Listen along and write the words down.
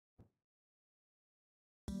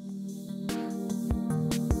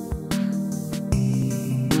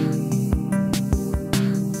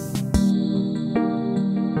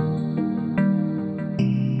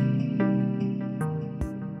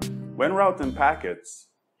When routing packets,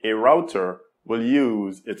 a router will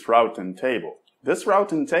use its routing table. This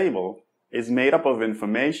routing table is made up of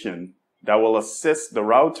information that will assist the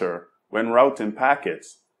router when routing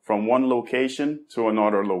packets from one location to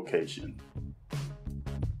another location.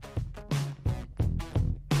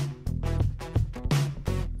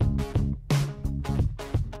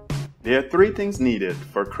 There are three things needed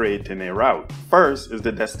for creating a route. First is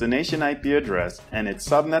the destination IP address and its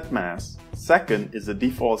subnet mask. Second is the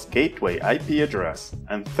default gateway IP address.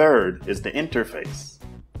 And third is the interface.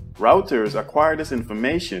 Routers acquire this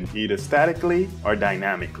information either statically or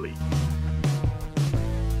dynamically.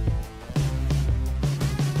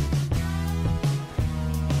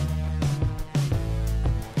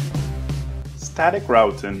 Static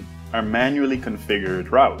routing are manually configured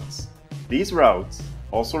routes. These routes,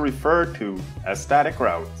 also referred to as static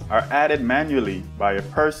routes, are added manually by a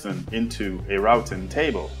person into a routing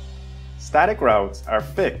table. Static routes are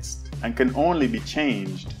fixed and can only be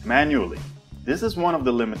changed manually. This is one of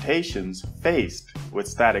the limitations faced with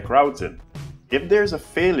static routing. If there's a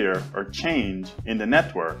failure or change in the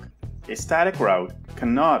network, a static route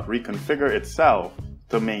cannot reconfigure itself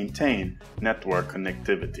to maintain network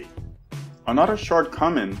connectivity. Another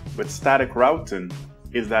shortcoming with static routing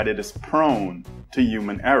is that it is prone to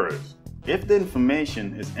human errors. If the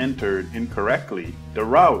information is entered incorrectly, the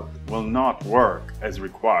route will not work as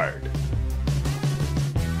required.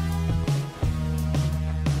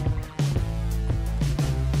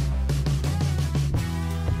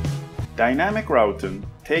 Dynamic routing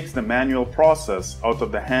takes the manual process out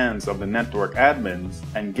of the hands of the network admins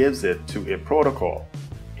and gives it to a protocol.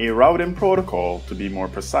 A routing protocol, to be more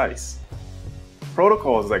precise.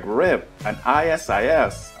 Protocols like RIP and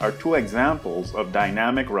ISIS are two examples of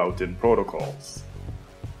dynamic routing protocols.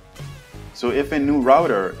 So if a new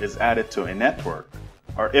router is added to a network,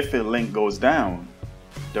 or if a link goes down,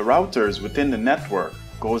 the routers within the network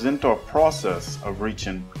goes into a process of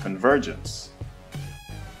reaching convergence.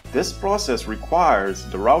 This process requires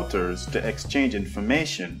the routers to exchange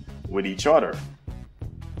information with each other.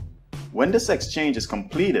 When this exchange is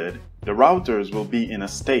completed, the routers will be in a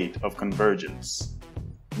state of convergence,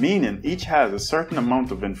 meaning each has a certain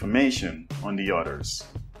amount of information on the others.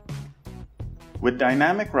 With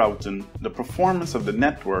dynamic routing, the performance of the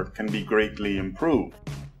network can be greatly improved.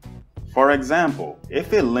 For example,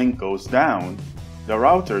 if a link goes down, the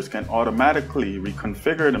routers can automatically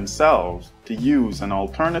reconfigure themselves to use an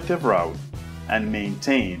alternative route and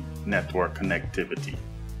maintain network connectivity.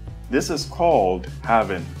 This is called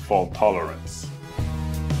having fault tolerance.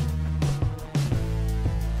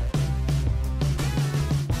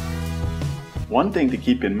 One thing to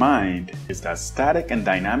keep in mind is that static and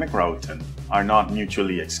dynamic routing are not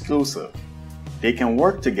mutually exclusive. They can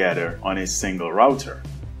work together on a single router.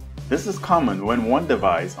 This is common when one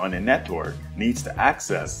device on a network needs to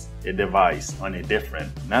access a device on a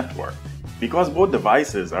different network. Because both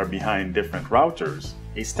devices are behind different routers,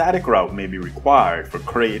 a static route may be required for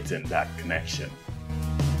creating that connection.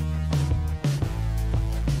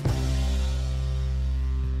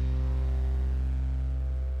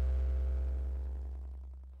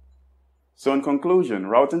 So in conclusion,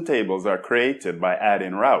 routing tables are created by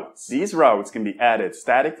adding routes. These routes can be added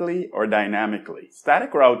statically or dynamically.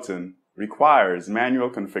 Static routing requires manual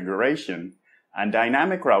configuration, and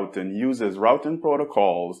dynamic routing uses routing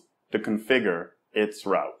protocols to configure its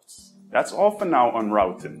routes. That's all for now on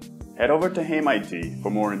routing. Head over to AIM IT for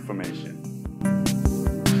more information.